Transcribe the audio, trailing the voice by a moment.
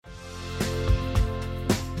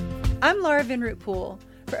I'm Laura Vinroot Poole.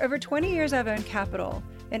 For over 20 years, I've owned Capital,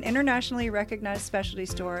 an internationally recognized specialty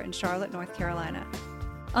store in Charlotte, North Carolina.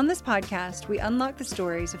 On this podcast, we unlock the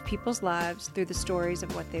stories of people's lives through the stories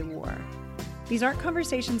of what they wore. These aren't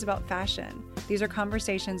conversations about fashion. These are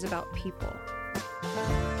conversations about people.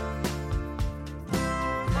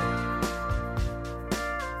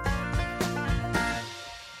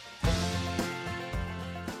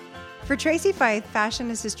 For Tracy Feith, fashion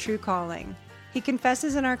is his true calling. He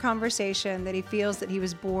confesses in our conversation that he feels that he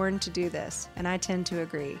was born to do this, and I tend to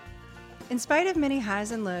agree. In spite of many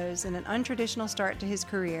highs and lows and an untraditional start to his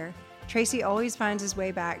career, Tracy always finds his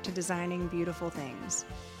way back to designing beautiful things.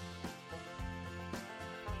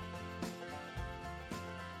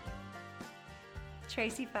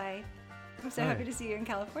 Tracy Feith, I'm so happy to see you in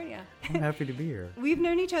California. I'm happy to be here. We've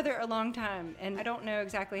known each other a long time, and I don't know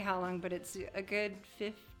exactly how long, but it's a good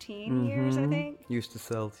 15 years, I think. Used to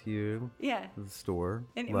sell to you. Yeah. At the store.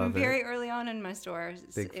 And Love very it. early on in my store.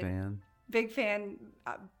 Big fan. Big fan,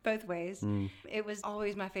 both ways. It was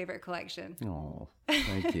always my favorite collection. Oh,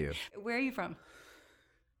 thank you. Where are you from?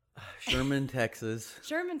 Sherman, Texas.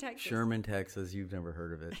 Sherman, Texas. Sherman, Texas. You've never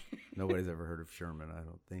heard of it. Nobody's ever heard of Sherman, I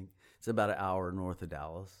don't think. It's about an hour north of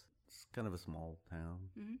Dallas. It's kind of a small town.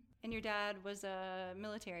 Mm-hmm. And your dad was a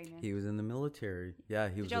military man? He was in the military. Yeah,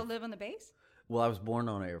 he was. Did y'all live on the base? Well, I was born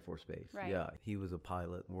on Air Force Base. Right. Yeah, he was a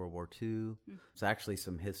pilot in World War II. There's actually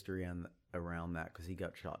some history around that because he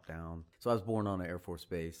got shot down. So I was born on an Air Force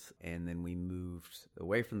Base, and then we moved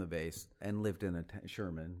away from the base and lived in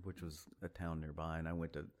Sherman, which was a town nearby, and I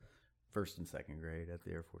went to first and second grade at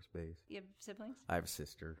the Air Force Base. You have siblings? I have a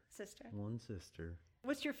sister. Sister. One sister.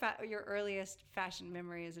 What's your earliest fashion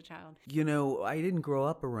memory as a child? You know, I didn't grow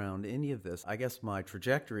up around any of this. I guess my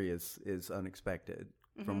trajectory is unexpected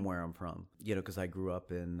from where I'm from. You know, because I grew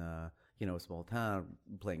up in a small town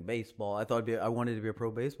playing baseball. I wanted to be a pro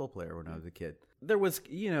baseball player when I was a kid. There was,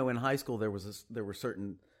 in high school there were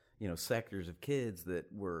certain sectors of kids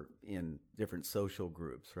that were in different social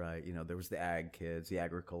groups, right? There was the ag kids, the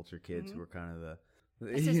agriculture kids who were kind of the.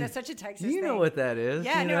 That's such a Texas thing. You know what that is.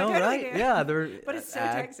 Yeah, I totally right? do. Yeah, but it's so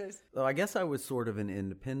Texas. So I guess I was sort of an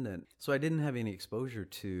independent. So I didn't have any exposure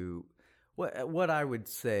to what I would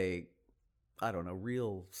say, I don't know,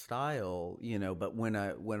 real style, but when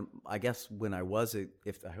I was,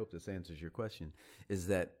 I hope this answers your question,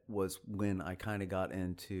 was when I kind of got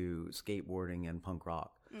into skateboarding and punk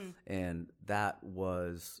rock. And that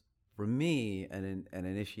was, for me, an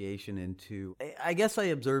initiation into, I guess I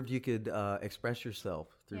observed you could express yourself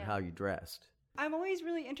through how you dressed. I'm always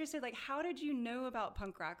really interested, how did you know about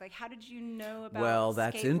punk rock? How did you know about Well,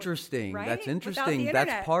 that's skateboard? interesting. Right? That's interesting. Without the internet.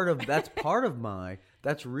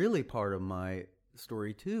 That's really part of my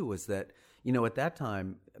story too, was that, at that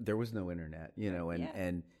time there was no internet,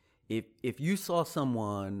 and if you saw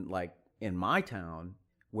someone like in my town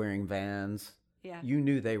wearing Vans, you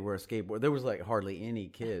knew they were a skateboarder. There was hardly any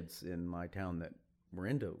kids in my town that were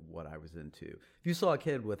into what I was into. If you saw a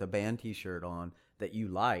kid with a band t-shirt on that you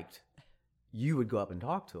liked, you would go up and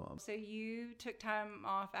talk to them. So you took time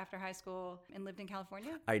off after high school and lived in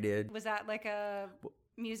California? I did. Was that a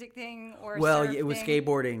music thing or Well, surf it was thing?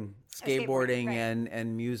 skateboarding right.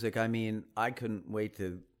 and music. I mean, I couldn't wait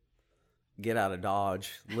to get out of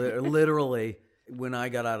Dodge. Literally, when I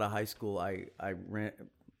got out of high school, I ran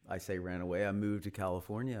away. I moved to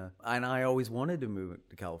California, and I always wanted to move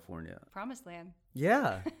to California. Promised land.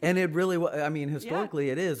 Yeah, and it really was. I mean, historically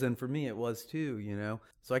it is, and for me it was too,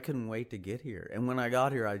 So I couldn't wait to get here. And when I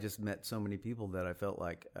got here, I just met so many people that I felt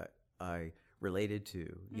like I related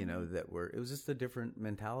to, it was just a different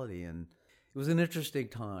mentality. And it was an interesting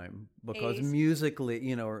time because 80s. Musically,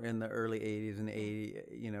 in the early 80s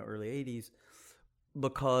and early 80s,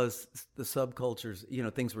 because the subcultures,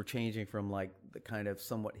 things were changing from the kind of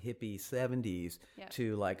somewhat hippie 70s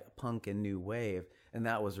to punk and new wave. And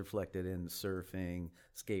that was reflected in surfing,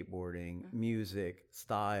 skateboarding, music,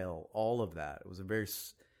 style, all of that. It was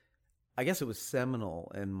it was seminal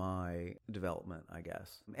in my development, I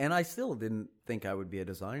guess. And I still didn't think I would be a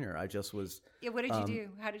designer. I just was. Yeah, what did you do?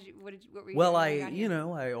 What were you well, doing?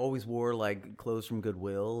 I always wore clothes from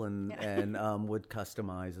Goodwill and would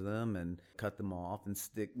customize them and cut them off and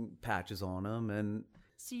stick patches on them. And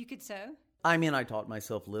so you could sew? I mean, I taught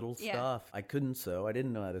myself little stuff. I couldn't sew. I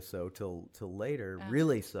didn't know how to sew till later,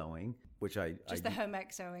 really sewing, which I the home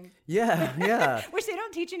ec sewing. Yeah. Which they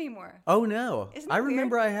don't teach anymore. Oh, no. Isn't that I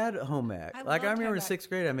remember weird? I had home ec. I remember in 6th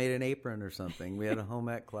grade, I made an apron or something. We had a home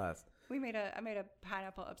ec class. I made a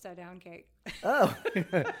pineapple upside down cake. Oh,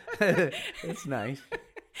 that's nice.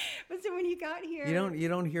 But so when you got here, You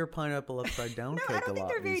don't hear pineapple upside down no, cake I don't a think lot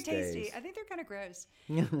they're very these tasty. days. I think they're kind of gross.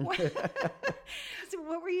 So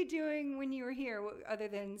what were you doing when you were here, other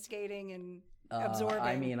than skating and absorbing?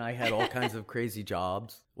 I mean, I had all kinds of crazy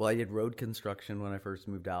jobs. Well, I did road construction when I first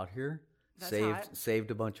moved out here. That's Saved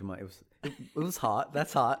a bunch of money. It was hot.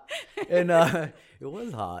 That's hot, and it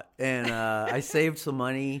was hot. And I saved some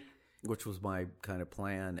money, which was my kind of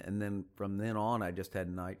plan. And then from then on, I just had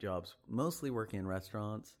night jobs, mostly working in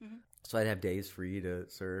restaurants. Mm-hmm. So I'd have days free to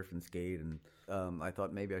surf and skate, and I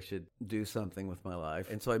thought maybe I should do something with my life.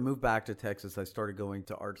 And so I moved back to Texas. I started going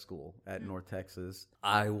to art school at North Texas.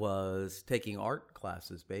 I was taking art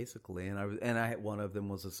classes basically, and I one of them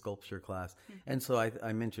was a sculpture class. And so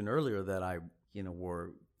I mentioned earlier that I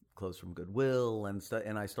wore clothes from Goodwill and stuff,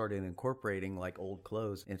 and I started incorporating like old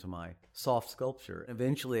clothes into my soft sculpture.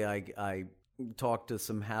 Eventually, I talked to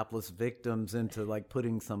some hapless victims into like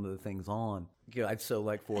putting some of the things on. I'd sew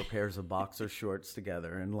like 4 pairs of boxer shorts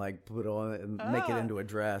together and like put on and make it into a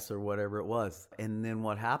dress or whatever it was. And then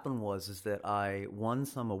what happened is that I won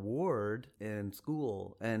some award in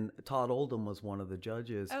school, and Todd Oldham was one of the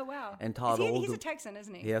judges. Oh wow! And Todd Oldham, he's a Texan,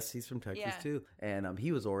 isn't he? Yes, he's from Texas too. And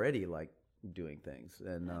he was already like doing things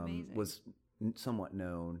and was somewhat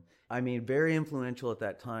known. I mean, very influential at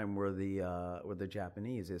that time were the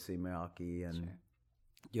Japanese, Issey Miyake and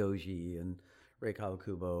Yoji and Rei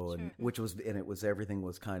Kawakubo, and everything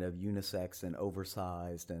was kind of unisex and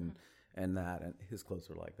oversized and that, and his clothes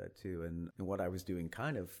were like that too. And what I was doing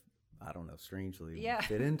kind of, I don't know, strangely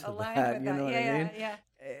fit into that. You know what I mean? Yeah.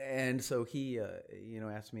 And so he,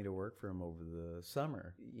 asked me to work for him over the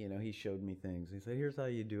summer. He showed me things. He said, "Here's how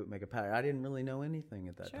you do it. Make a pattern." I didn't really know anything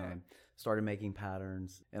at that time. Started making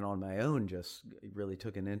patterns, and on my own, just really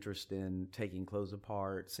took an interest in taking clothes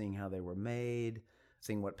apart, seeing how they were made,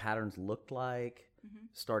 seeing what patterns looked like,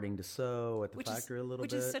 starting to sew at the factory a little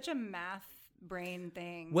bit. Which is such a math brain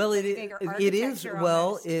thing. Well, it is.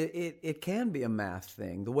 Well, it can be a math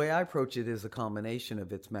thing. The way I approach it is a combination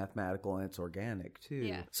of it's mathematical and it's organic too.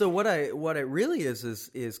 Yeah. So what it really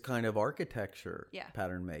is kind of architecture,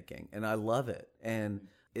 pattern making, and I love it. And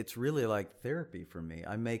it's really like therapy for me.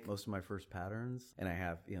 I make most of my first patterns, and I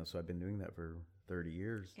have, so I've been doing that for 30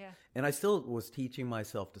 years. Yeah. And I still was teaching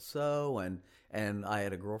myself to sew, and I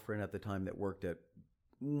had a girlfriend at the time that worked at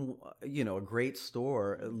a great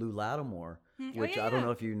store, Lou Lattimore, which I don't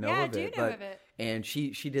know if you know of it, but and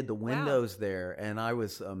she did the windows there, and I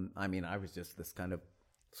was I was just this kind of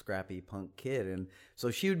scrappy punk kid, and so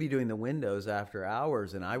she would be doing the windows after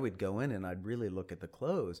hours, and I would go in and I'd really look at the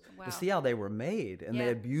clothes to see how they were made, and they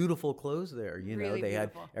had beautiful clothes there. Really they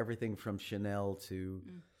beautiful. Had everything from Chanel to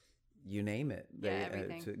you name it.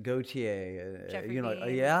 To Gautier,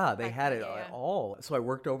 they had it all. So I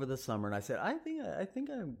worked over the summer, and I said, I think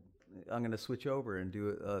I'm going to switch over and do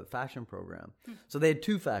a fashion program. So they had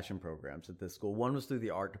 2 fashion programs at this school. One was through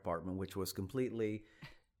the art department, which was completely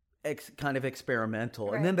kind of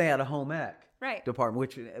experimental, and then they had a home ec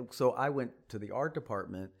department. So I went to the art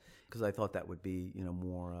department because I thought that would be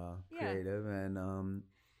more creative,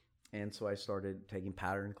 and so I started taking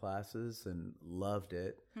pattern classes and loved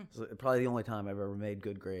it. So probably the only time I've ever made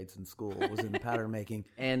good grades in school was in pattern making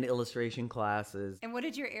and illustration classes. And what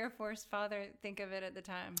did your Air Force father think of it at the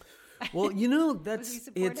time? Well,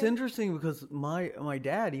 it's interesting because my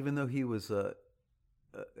dad, even though he was a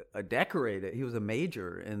decorated, he was a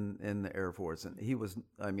major in the Air Force, and he was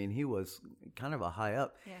kind of a high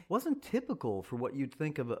up. Yeah. Wasn't typical for what you'd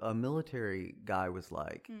think of a military guy was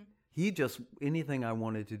like. He just, anything I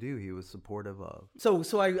wanted to do, he was supportive of.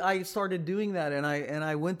 So I started doing that, and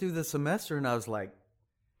I went through the semester, and I was like,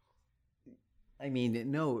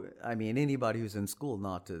 anybody who's in school,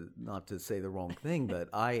 not to say the wrong thing, but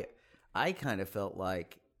I kind of felt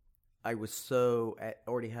like I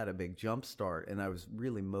already had a big jump start, and I was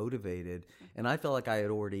really motivated, and I felt like I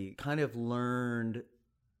had already kind of learned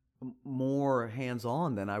more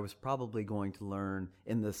hands-on than I was probably going to learn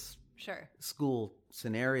in this school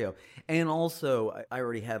scenario. And also I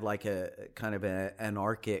already had like a kind of an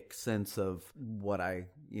anarchic sense of what I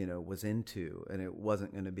was into, and it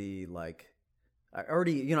wasn't going to be like I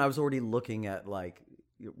was already looking at like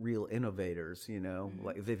real innovators,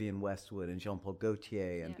 like Vivienne Westwood and Jean-Paul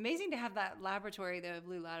Gaultier. And amazing to have that laboratory though of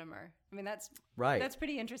Lou Latimer. I mean, that's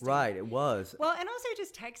pretty interesting. Right, it was. Well, and also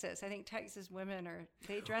just Texas. I think Texas women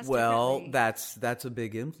they dress differently. That's a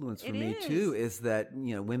big influence for me too. Is that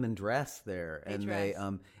women dress there, they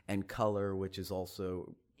and color, which is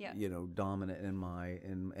also dominant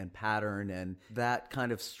in pattern, and that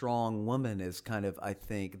kind of strong woman is kind of, I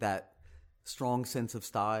think, that strong sense of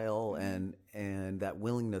style and that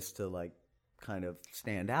willingness to like kind of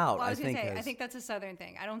stand out. Well, I think that's a Southern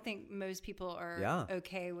thing. I don't think most people are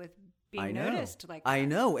okay with being noticed like that. I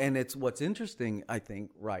know. And it's what's interesting, I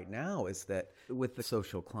think, right now is that with the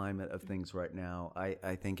social climate of things right now,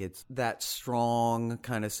 I think it's that strong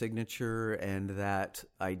kind of signature and that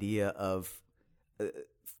idea of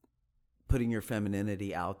putting your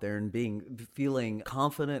femininity out there and feeling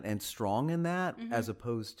confident and strong in that, as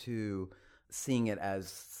opposed to seeing it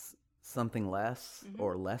as something less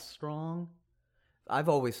or less strong. I've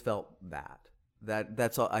always felt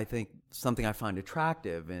that's I think something I find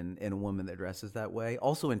attractive in a woman that dresses that way.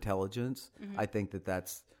 Also intelligence. I think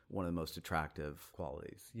that's one of the most attractive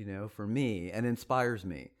qualities, for me, and inspires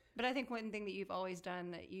me. But I think one thing that you've always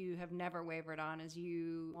done that you have never wavered on is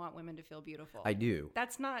you want women to feel beautiful. I do.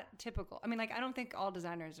 That's not typical. I mean, I don't think all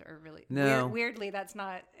designers are really... No. Weirdly, that's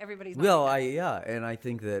not... Everybody's not well, like that. and I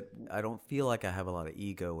think that I don't feel like I have a lot of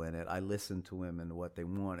ego in it. I listen to women, what they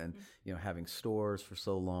want, and, having stores for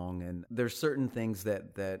so long, and there's certain things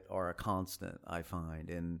that are a constant, I find,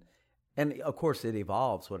 and of course it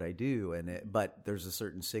evolves what I do, but there's a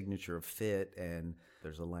certain signature of fit, and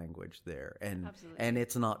there's a language there, and Absolutely. And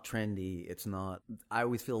it's not trendy. It's not. I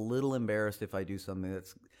always feel a little embarrassed if I do something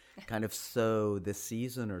that's kind of so this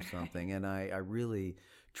season or something, and I really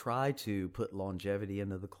try to put longevity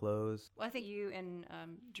into the clothes. Well, I think you and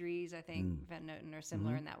Dries, I think Van Noten are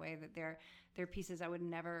similar in that way, that they're pieces I would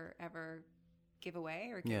never ever give away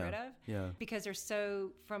or get rid of, because they're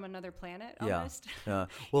so from another planet almost.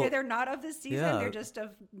 Well, they're not of this season. They're just of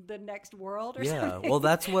the next world or something. Well,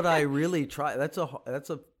 that's what I really try. That's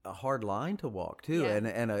a hard line to walk too, and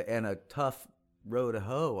a tough row to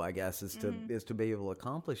hoe, I guess, is to be able to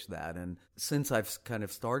accomplish that. And since I've kind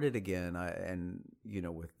of started again,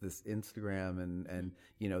 with this Instagram and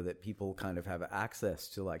that people kind of have access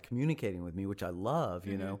to like communicating with me, which I love,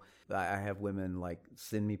 I have women like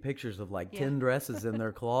send me pictures of like 10 dresses in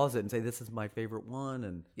their closet and say, this is my favorite one.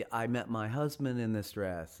 And I met my husband in this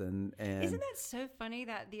dress. And isn't that so funny,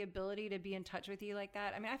 that the ability to be in touch with you like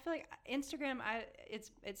that? I mean, I feel like Instagram,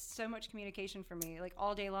 it's so much communication for me, like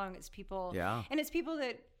all day long. It's people, and it's people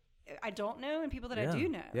that I don't know and people that I do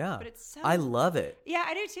know. Yeah. But it's so... I love it. Yeah,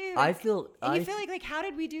 I do too. I feel like how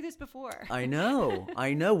did we do this before? I know.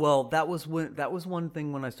 Well, that was one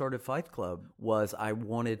thing when I started Feith Club, was I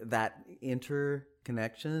wanted that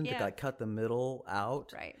interconnection to like cut the middle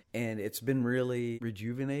out. Right. And it's been really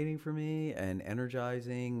rejuvenating for me and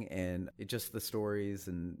energizing, and it just the stories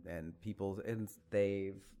and people, and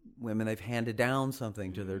women they've handed down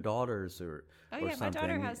something to their daughters or something. My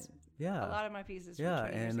daughter has a lot of my pieces. Yeah,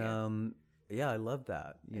 and I love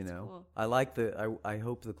that. Cool. I like I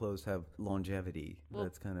hope the clothes have longevity. Well,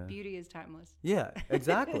 that's kind of beauty is timeless. Yeah,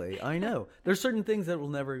 exactly. I know there's certain things that will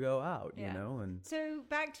never go out. And so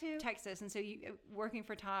back to Texas, and so you working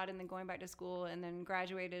for Todd, and then going back to school, and then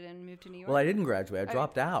graduated and moved to New York. Well, I didn't graduate. I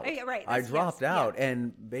dropped out. Oh, yeah, right. I dropped out,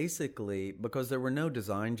 and basically because there were no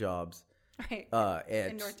design jobs. Right.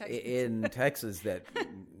 In North Texas. in Texas that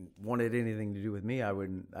wanted anything to do with me, I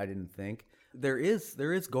didn't think. There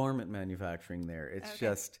is garment manufacturing there. It's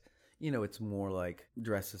just, it's more like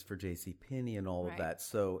dresses for JCPenney and all of that.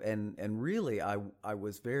 So, and really I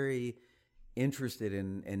was very interested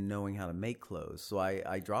in knowing how to make clothes. So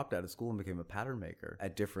I dropped out of school and became a pattern maker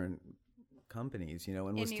at different companies,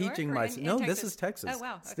 and was teaching myself. No, this is Texas. Oh,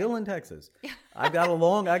 wow. Okay. Still in Texas. I got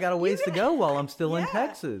a ways to go while I'm still in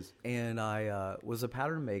Texas. And I was a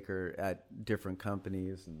pattern maker at different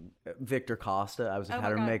companies. And Victor Costa, I was a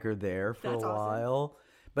pattern maker there for a while. Awesome.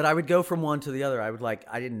 But I would go from one to the other.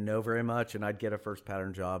 I didn't know very much, and I'd get a first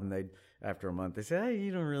pattern job, and after a month, they say, hey,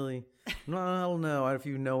 you don't really, no, I don't know if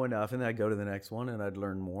you know enough. And then I'd go to the next one, and I'd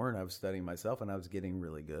learn more, and I was studying myself, and I was getting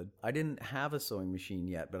really good. I didn't have a sewing machine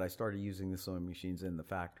yet, but I started using the sewing machines in the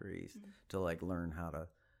factories to like learn how to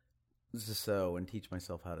sew and teach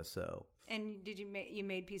myself how to sew. And did you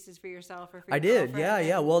made pieces for yourself or for your I did, girlfriend?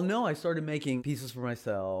 yeah. Well, no, I started making pieces for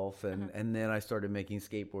myself, and then I started making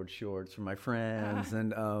skateboard shorts for my friends,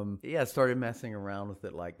 and started messing around with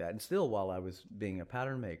it like that. And still, while I was being a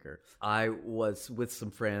pattern maker, I was with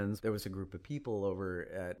some friends. There was a group of people over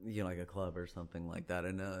at like a club or something like that,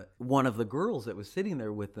 and one of the girls that was sitting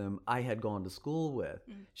there with them, I had gone to school with.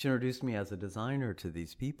 She introduced me as a designer to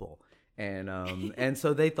these people. And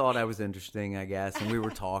so they thought I was interesting, I guess. And we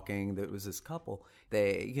were talking. There was this couple.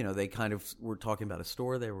 They kind of were talking about a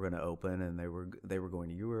store they were going to open, and they were going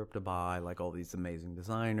to Europe to buy like all these amazing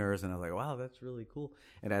designers. And I was like, wow, that's really cool.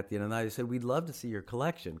 And at the end of the night, they said, we'd love to see your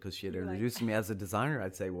collection, because she had introduced me as a designer.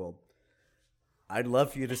 I'd say, well, I'd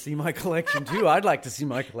love for you to see my collection too. I'd like to see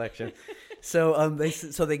my collection. So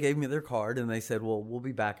they gave me their card, and they said, well, we'll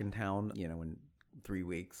be back in town, in 3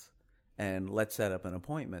 weeks. and let's set up an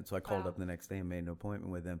appointment. So I called Wow. up the next day and made an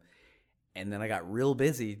appointment with him. And then I got real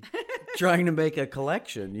busy trying to make a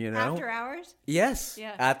collection, you know. After hours? Yes,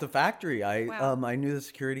 Yeah. at the factory. Wow. I knew the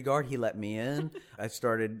security guard. He let me in. I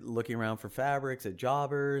started looking around for fabrics at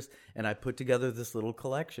jobbers, and I put together this little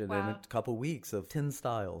collection in a couple weeks of 10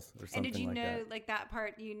 styles or something like that. And did you know, like that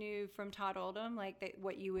part you knew from Todd Oldham, like that,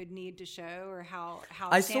 what you would need to show or how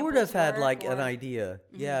I sort of had work, like or... an idea.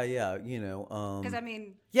 Yeah, you know. Because I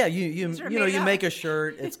mean... Yeah, you sort of you know, made it you up. make a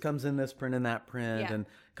shirt, it comes in this print and that print, Yeah. and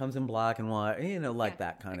comes in black and white, you know, like Yeah.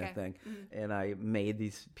 that kind Okay. of thing. And I made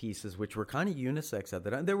these pieces, which were kind of unisex at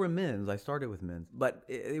the time. There were men's. I started with men's, but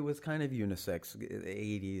it was kind of unisex,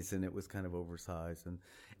 80s, and it was kind of oversized.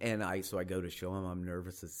 So I go to show them. I'm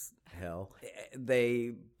nervous as hell.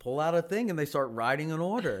 They pull out a thing and they start writing an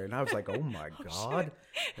order, and I was like, oh my God.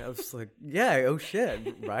 I was like, yeah, oh shit,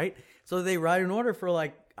 right? So they write an order for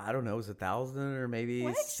like, I don't know, it was $1,000 or maybe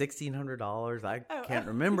What? $1,600. I Oh, can't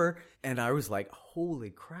remember. And I was like, holy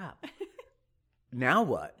crap. Now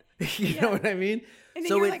what? You know what I mean? And then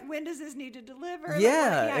So you're it- like, when does this need to deliver? Like,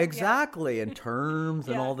 yeah, what- exactly. And terms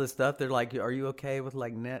and Yeah. all this stuff. They're like, are you okay with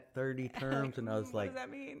like net 30 terms? And I was what like, does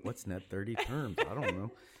that mean? what's net 30 terms? I don't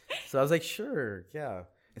know. So I was like, sure, yeah.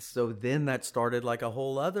 So then that started like a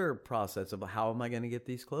whole other process of how am I going to get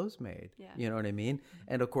these clothes made? Yeah. You know what I mean?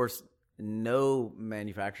 And of course, no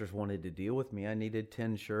manufacturers wanted to deal with me. I needed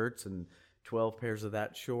 10 shirts and 12 pairs of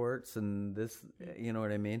that shorts and this, you know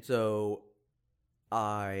what I mean? So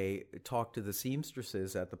I talked to the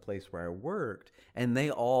seamstresses at the place where I worked, and they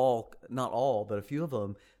all, not all, but a few of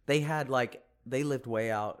them, they had like, they lived way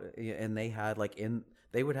out, and they had like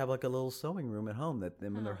they would have like a little sewing room at home that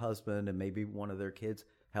them and their husband and maybe one of their kids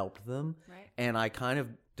helped them. Right. And I kind of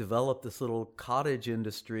developed this little cottage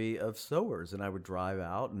industry of sewers, and I would drive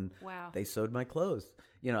out and Wow. they sewed my clothes.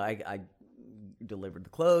 You know, I delivered the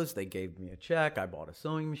clothes. They gave me a check. I bought a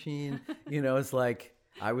sewing machine. You know, it's like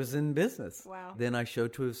I was in business. Wow. Then I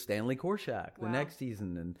showed to Stanley Korshak the Wow. next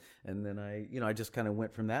season, and then I just kind of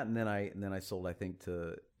went from that, and then I sold, I think,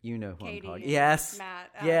 to who I'm Katie talking. and Yes, Matt.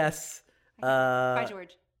 yes. By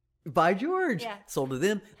George. By George. Yeah. Sold to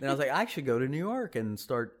them. Then I was like, I should go to New York and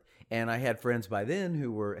start. And I had friends by then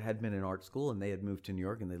who had been in art school, and they had moved to New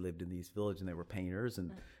York, and they lived in the East Village, and they were painters.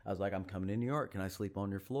 And I was like, I'm coming to New York. Can I sleep on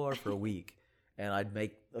your floor for a week? And I'd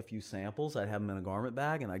make a few samples. I'd have them in a garment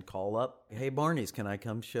bag, and I'd call up, hey, Barney's, can I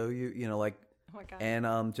come show you? You know, like, Oh my God.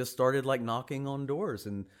 and just started like knocking on doors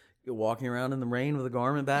and walking around in the rain with a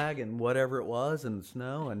garment bag and whatever it was, and the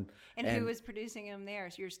snow. And who was producing them there?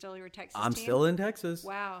 So you're still your Texas I'm team? still in Texas.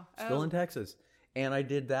 Wow. Still in Texas. And I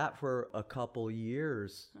did that for a couple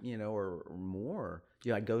years, you know, or more.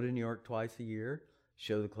 Yeah, I'd go to New York twice a year,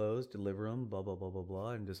 show the clothes, deliver them, blah, blah, blah, blah, blah.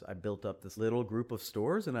 And I built up this little group of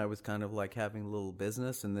stores, and I was kind of like having a little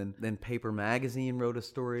business. And then Paper Magazine wrote a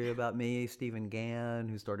story about me. Stephen Gann,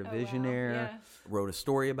 who started Oh, wow. Visionaire, Yeah. wrote a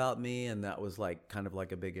story about me. And that was like kind of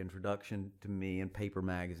like a big introduction to me and Paper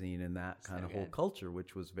Magazine and that kind of whole good. culture,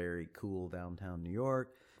 which was very cool downtown New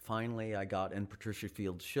York. Finally, I got in Patricia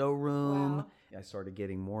Field's showroom. Wow. I started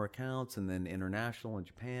getting more accounts, and then international in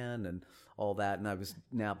Japan and all that. And I was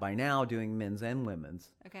by now doing men's and women's.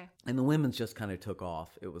 Okay. And the women's just kind of took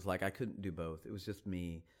off. It was like I couldn't do both. It was just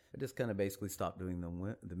me. I just kind of basically stopped doing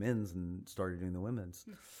the men's and started doing the women's.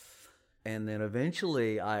 And then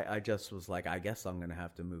eventually I just was like, I guess I'm going to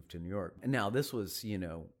have to move to New York. And now this was,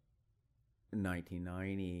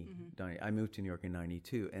 1990. I moved to New York in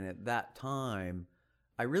 92. And at that time,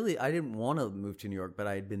 I didn't want to move to New York, but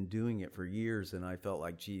I had been doing it for years, and I felt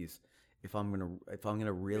like, geez, if I'm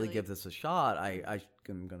gonna really give this a shot,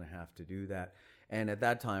 I'm gonna have to do that. And at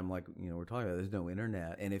that time, like we're talking about, there's no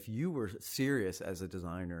internet, and if you were serious as a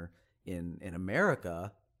designer in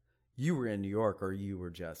America, you were in New York, or you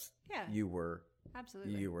were just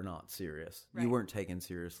Absolutely. you were not serious. Right. You weren't taken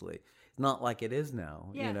seriously. Not like it is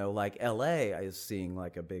now. Yeah. Like LA is seeing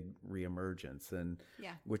like a big reemergence, and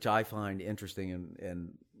Yeah. which I find interesting,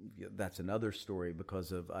 and that's another story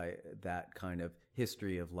because of that kind of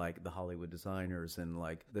history of like the Hollywood designers and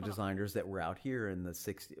like the designers that were out here in the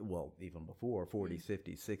 60s, well, even before 40s,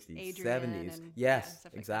 50s, 60s, Adrian 70s. and- Yes, stuff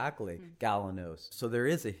like that. exactly. Galanos. So there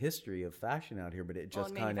is a history of fashion out here, but it just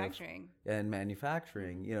and kind manufacturing. of and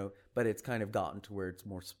manufacturing, but it's kind of gotten to where it's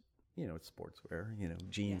more, it's sportswear,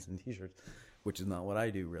 jeans and t-shirts, which is not what I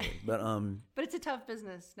do really. But But it's a tough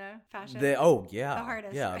business, no? Fashion? the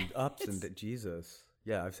hardest, yeah, right? ups and Jesus,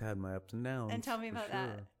 yeah, I've had my ups and downs. And tell me for about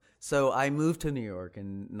that. So I moved to New York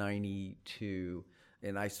in '92,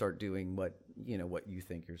 and I start doing what you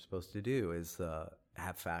think you're supposed to do is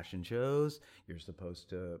have fashion shows. You're supposed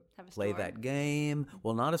to play store? that game.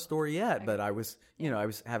 Well, not a store yet, but I was, I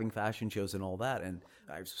was having fashion shows and all that. And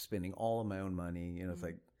I was spending all of my own money. It's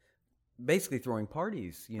like basically throwing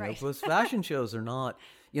parties, because fashion shows are not,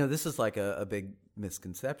 this is like a big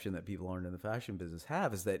misconception that people aren't in the fashion business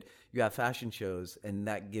have, is that you have fashion shows and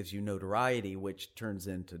that gives you notoriety, which turns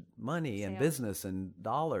into money and business and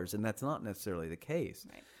dollars. And that's not necessarily the case.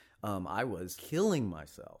 Right. I was killing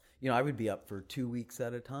myself. I would be up for 2 weeks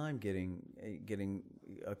at a time getting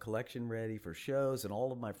a collection ready for shows, and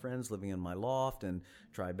all of my friends living in my loft and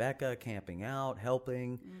Tribeca, camping out,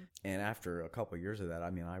 helping. And after a couple of years of that,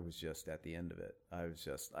 I was just at the end of it. I was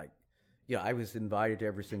just like, I was invited to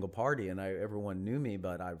every single party, and everyone knew me,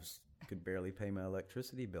 but could barely pay my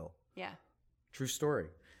electricity bill. Yeah. True story.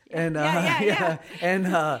 Yeah.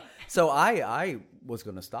 And so I was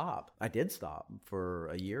going to stop. I did stop for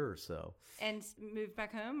a year or so. And moved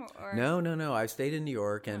back home? Or? No. I stayed in New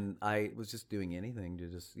York, and I was just doing anything to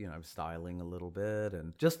just, I was styling a little bit.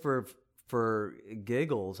 And just for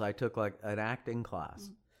giggles, I took like an acting class.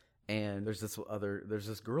 And there's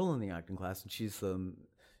this girl in the acting class, and she's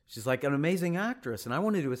like an amazing actress. And I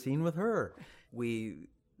want to do a scene with her. We,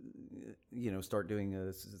 start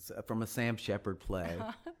doing from a Sam Shepard play.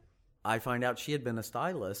 I find out she had been a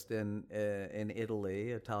stylist in Italy,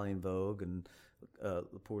 Italian Vogue, and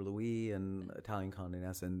Pour Louis, and Italian Condé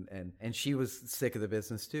Nast, and she was sick of the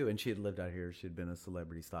business too. And she had lived out here. She had been a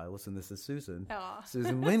celebrity stylist, and this is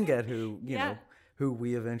Susan Wingate, who who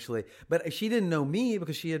we eventually. But she didn't know me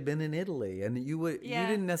because she had been in Italy, and you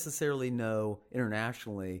didn't necessarily know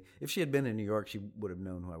internationally. If she had been in New York, she would have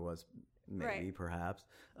known who I was. Maybe, perhaps.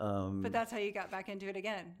 But that's how you got back into it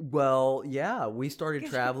again. Well, yeah, we started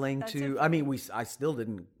traveling to, I still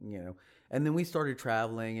didn't, and then we started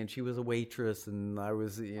traveling, and she was a waitress, and I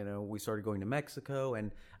was, we started going to Mexico,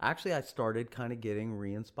 and actually I started kind of getting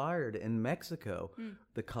re-inspired in Mexico.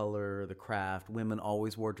 The color, the craft, women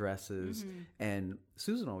always wore dresses, and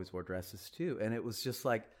Susan always wore dresses too, and it was just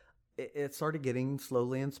like, it started getting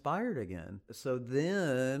slowly inspired again. So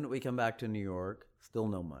then we come back to New York, still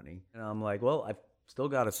no money. And I'm like, well, I've still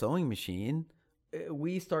got a sewing machine.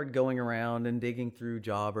 We started going around and digging through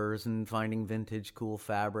jobbers and finding vintage cool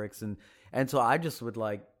fabrics. And so I just would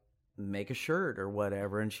like make a shirt or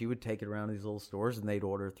whatever. And she would take it around to these little stores, and they'd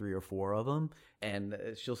order 3 or 4 of them. And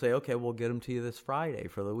she'll say, okay, we'll get them to you this Friday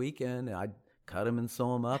for the weekend. And I'd cut them and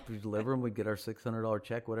sew them up. We'd deliver them. We'd get our $600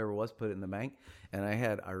 check, whatever it was, put it in the bank. And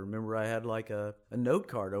I remember I had like a note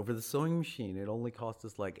card over the sewing machine. It only cost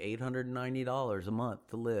us like $890 a month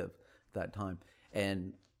to live at that time.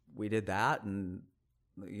 And we did that, and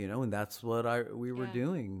and that's what we were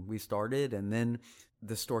doing. We started, and then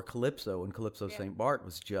the store Calypso in Calypso St. Bart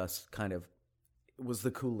was just kind of, it was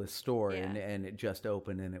the coolest store, and it just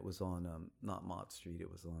opened, and it was on not Mott Street,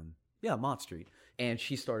 it was on Mott Street. And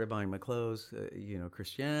she started buying my clothes,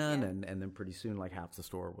 Christiane, and then pretty soon like half the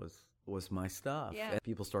store was my stuff. Yeah. And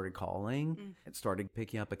people started calling and started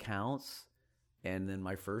picking up accounts. And then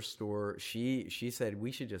my first store, she said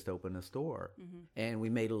we should just open a store. And we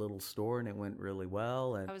made a little store, and it went really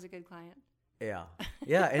well. And I was a good client. Yeah.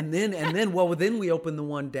 And then we opened the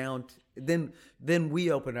one down. Then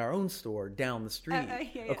we opened our own store down the street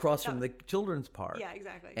across from the children's park. Yeah,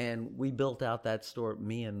 exactly. And we built out that store,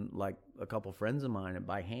 me and like a couple friends of mine, and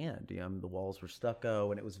by hand. The walls were stucco,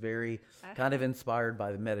 and it was very kind of inspired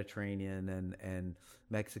by the Mediterranean and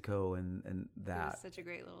Mexico and that. It was such a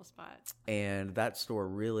great little spot. And that store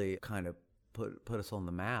really kind of put us on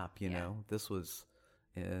the map. This was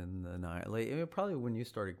in the night, probably when you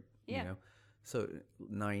started. So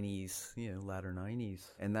 90s, latter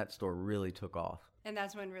 90s. And that store really took off. And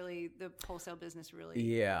that's when really the wholesale business really...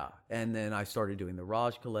 Yeah. And then I started doing the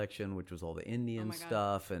Raj collection, which was all the Indian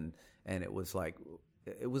stuff. And it was like,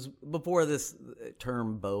 it was before this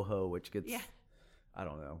term boho, which gets... Yeah. I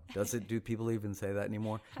don't know. Do people even say that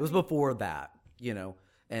anymore? It was before that,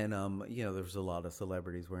 And, there was a lot of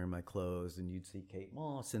celebrities wearing my clothes, and you'd see Kate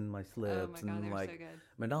Moss in my slips, and like so good.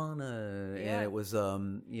 Madonna, and it was, they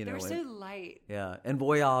were so light. Yeah. And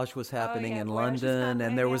Voyage was happening in London,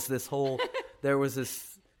 and there was this there was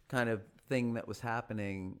this kind of thing that was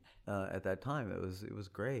happening, at that time. It was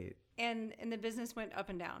great. And the business went up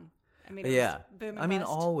and down. It was boom and bust.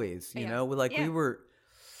 Always, we were,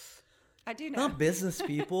 I do know. Not business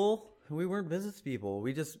people. We weren't business people.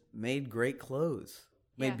 We just made great clothes.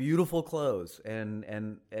 Made beautiful clothes, and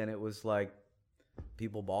it was like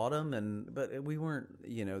people bought them, but we weren't,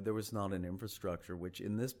 there was not an infrastructure, which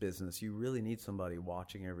in this business you really need somebody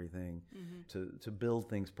watching everything to build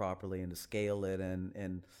things properly and to scale it,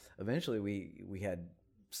 and eventually we had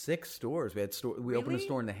 6 stores. We Really? opened a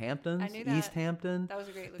store in the Hamptons, I knew that. East Hampton. That was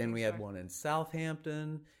a great looking Then we store. had one in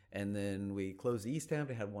Southampton, and then we closed East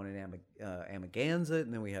Hampton, had one in Amagansett,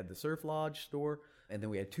 and then we had the Surf Lodge store. And then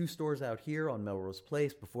we had 2 stores out here on Melrose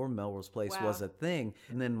Place before Melrose Place Wow. was a thing.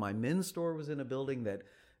 And then my men's store was in a building that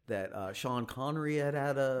Sean Connery had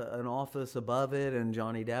an office above it, and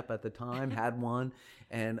Johnny Depp at the time had one.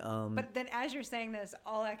 And But then as you're saying this,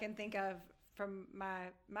 all I can think of from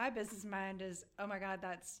my business mind is, oh my God,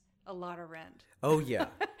 that's a lot of rent. oh yeah,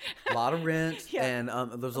 a lot of rent, Yeah. and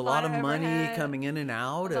there's a lot lot of of money overhead, coming in and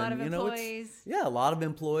out, a lot and of you know, employees. a lot of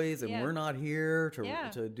employees, and Yeah. we're not here Yeah.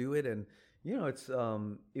 to do it, and you know,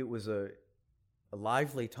 it was a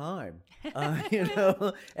lively time, you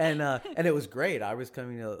know, and it was great. I was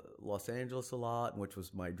coming to Los Angeles a lot, which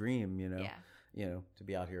was my dream, you know, Yeah. to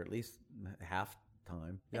be out here at least half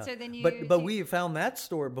time. And so then but we found that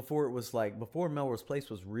store before before Melrose Place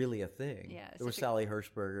was really a thing. Yeah, there was such a- Sally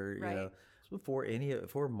Hirschberger, Right. you know,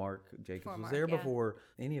 before Mark Jacobs Before was Mark, there, yeah. before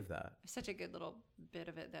any of that. Such a good little bit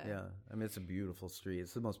of it, though. Yeah, I mean, it's a beautiful street.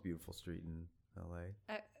 It's the most beautiful street in LA.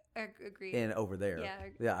 I agree. And over there,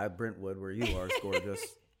 Yeah. at Brentwood, where you are, is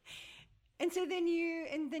gorgeous. And so then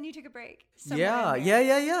you took a break. somewhere Yeah. in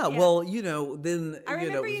there. Yeah. Well, you know, then I remember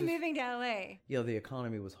you know, it was you just- moving to LA. You know, the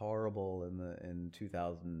economy was horrible in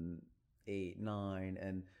 2008, 9,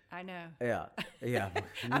 and I know. yeah. You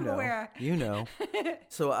I'm know, aware. You know.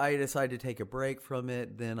 So I decided to take a break from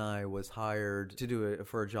it. Then I was hired to do it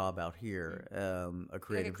for a job out here, a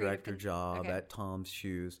creative director job okay. at Tom's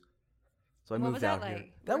Shoes. So I And what moved was that out here.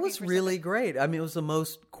 like, That working was for really great. I mean, it was the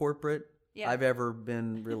most corporate Yeah. I've ever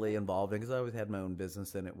been really involved in, because I always had my own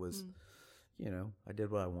business, and it was, you know, I did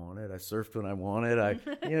what I wanted. I surfed when I wanted. I,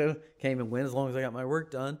 you know, came and went as long as I got my work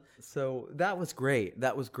done. So that was great.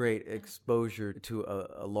 That was great exposure to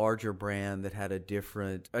a larger brand that had a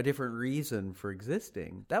different reason for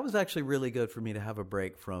existing. That was actually really good for me to have a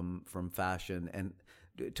break from fashion and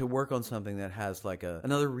to work on something that has like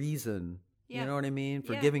another reason. Yeah. You know what I mean?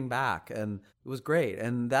 For Yeah. giving back. And it was great.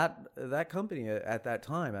 And that company at that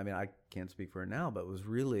time, I mean, I can't speak for it now, but it was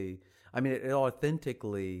really, I mean, it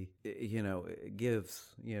authentically, you know, it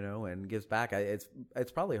gives, you know, and gives back.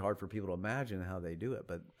 It's probably hard for people to imagine how they do it,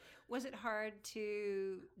 but. Was it hard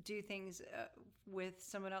to do things with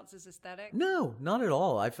someone else's aesthetic? No, not at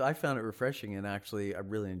all. I found it refreshing, and actually I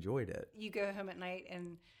really enjoyed it. You go home at night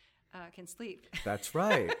and can sleep. That's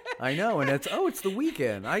right. I know. And it's the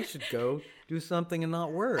weekend. I should go do something and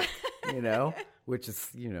not work, you know, which is,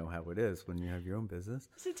 you know, how it is when you have your own business.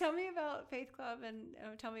 So tell me about Feith Club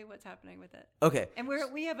and tell me what's happening with it. Okay. And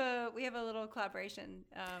we have a little collaboration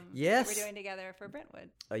Yes. that we're doing together for Brentwood.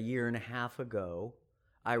 A year and a half ago,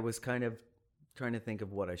 I was kind of trying to think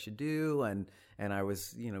of what I should do, and I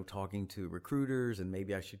was, you know, talking to recruiters, and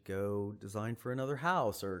maybe I should go design for another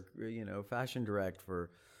house, or, you know, fashion direct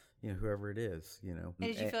for, you know, whoever it is, you know.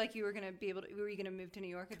 And did you feel like you were going to be able to, were you going to move to New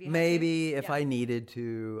York if you had Maybe to? if I needed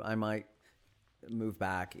to, I might move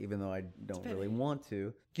back, even though I don't really want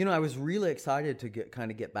to. You know, I was really excited to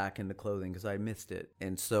get back into clothing because I missed it.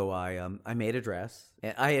 And so I made a dress.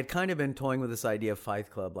 And I had kind of been toying with this idea of Feith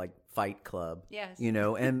Club, like Fight Club. Yes. You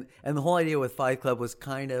know, and the whole idea with Feith Club was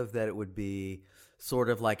kind of that it would be sort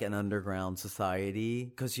of like an underground society.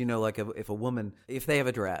 Because, you know, like if a woman, if they have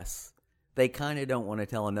a dress, they kind of don't want to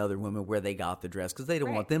tell another woman where they got the dress because they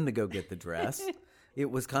don't want them to go get the dress. It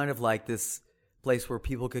was kind of like this place where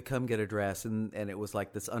people could come get a dress, and it was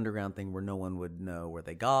like this underground thing where no one would know where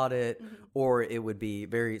they got it, or it would be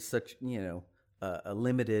you know, a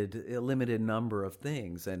limited number of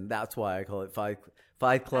things, and that's why I call it Fight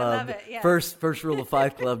Club. I love it, yeah. First rule of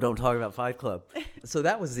Fight Club: don't talk about Fight Club. So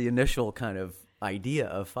that was the initial kind of idea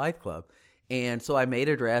of Fight Club. And so I made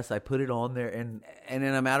a dress, I put it on there, and in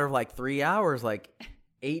a matter of like 3 hours, like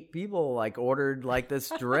 8 people like ordered like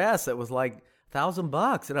this dress that was like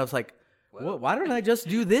 $1,000, and I was like, well, why don't I just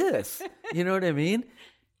do this? You know what I mean?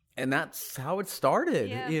 And that's how it started,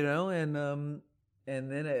 you know, and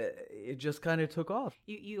then it just kind of took off.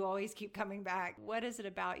 You always keep coming back. What is it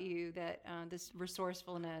about you that this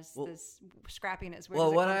resourcefulness, this scrappiness?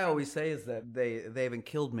 Well, what I always say is that they haven't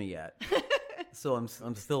killed me yet. So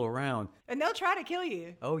I'm still around. And they'll try to kill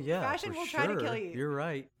you. Oh, yeah. Fashion will try to kill you. You're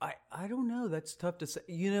right. I don't know. That's tough to say.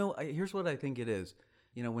 You know, here's what I think it is.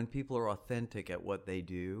 You know, when people are authentic at what they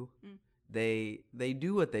do, they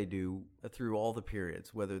do what they do through all the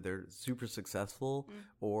periods, whether they're super successful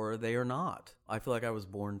or they are not. I feel like I was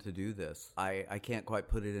born to do this. I can't quite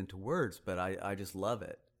put it into words, but I just love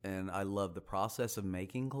it. And I love the process of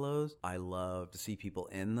making clothes. I love to see people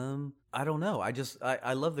in them. I don't know.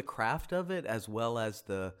 I love the craft of it as well as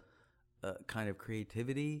the kind of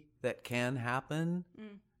creativity. that can happen.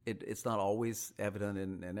 It's not always evident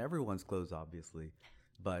in everyone's clothes, obviously.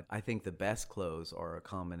 But I think the best clothes are a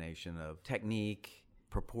combination of technique,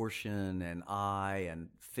 proportion, and eye, and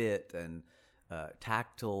fit, and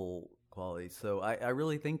tactile quality. So I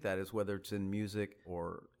really think that is, whether it's in music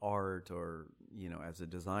or art or, as a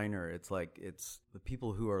designer, it's the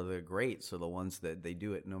people who are the greats are the ones that they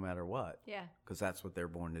do it no matter what. Yeah. Because that's what they're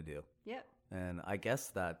born to do. Yep. And I guess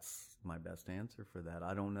that's my best answer for that.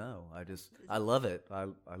 I don't know. I love it. I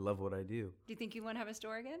love what I do. Do you think you want to have a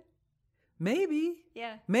store again? Maybe.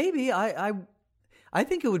 Yeah. Maybe. I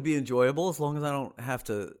think it would be enjoyable as long as I don't have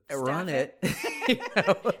to run it.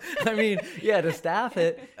 I mean, to staff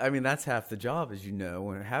it. I mean, that's half the job, as you know,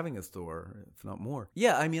 when having a store, if not more.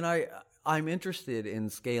 Yeah, I mean, I'm interested in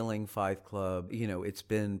scaling Feith Club. It's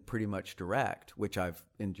been pretty much direct, which I've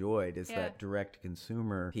enjoyed, is that direct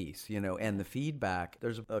to-consumer piece, and the feedback.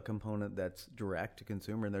 There's a component that's direct to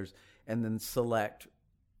consumer, and then select,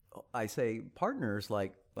 I say, partners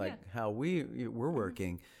like how we're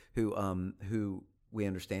working, who we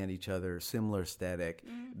understand each other, similar aesthetic,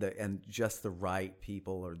 and just the right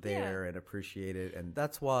people are there and appreciate it. And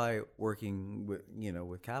that's why working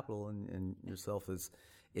with Capital and yourself is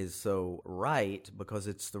so right, because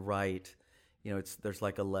it's the right, there's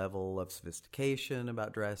like a level of sophistication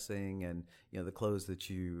about dressing, and, the clothes that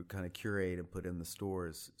you kind of curate and put in the store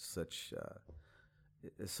is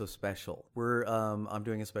so special. I'm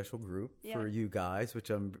doing a special group for you guys,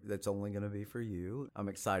 that's only going to be for you. I'm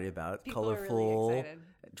excited about it. People colorful, are really excited.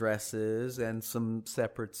 Dresses and some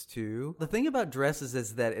separates too. The thing about dresses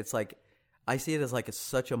is that it's like, I see it as like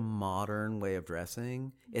such a modern way of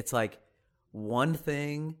dressing. It's like one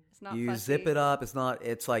thing, you fussy. zip it up.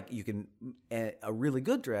 It's like you can, a really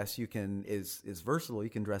good dress is versatile. You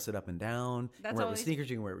can dress it up and down. You can wear it with sneakers,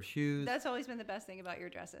 you can wear it with shoes. That's always been the best thing about your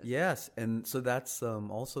dresses. Yes, and so that's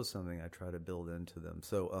also something I try to build into them.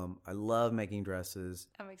 So I love making dresses.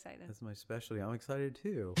 I'm excited. That's my specialty. I'm excited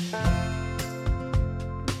too.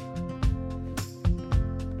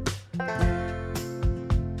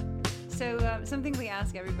 So something we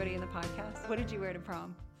ask everybody in the podcast, what did you wear to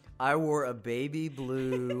prom? I wore a baby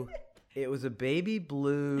blue. It was a baby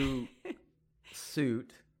blue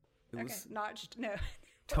suit. It was notched. No.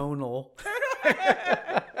 Tonal.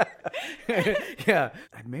 Yeah.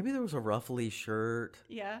 Maybe there was a ruffly shirt.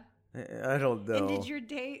 Yeah. I don't know. And did your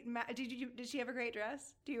date? Did she have a great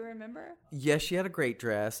dress? Do you remember? Yes, she had a great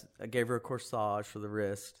dress. I gave her a corsage for the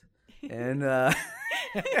wrist, and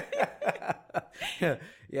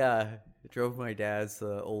yeah, drove my dad's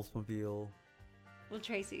Oldsmobile. Well,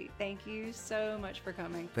 Tracy, thank you so much for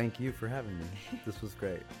coming. Thank you for having me. This was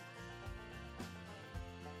great.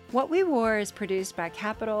 What We Wore is produced by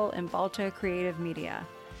Capital and Balto Creative Media.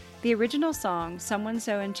 The original song, Someone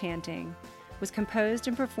So Enchanting, was composed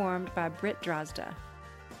and performed by Britt Drozda.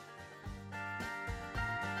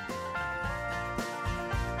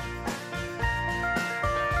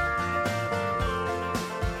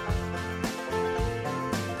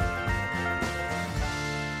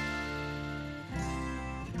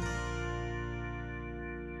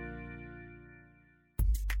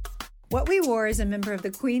 What We Wore is a member of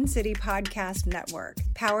the Queen City Podcast Network,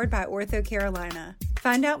 powered by Ortho Carolina.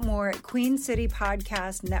 Find out more at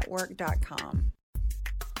queencitypodcastnetwork.com.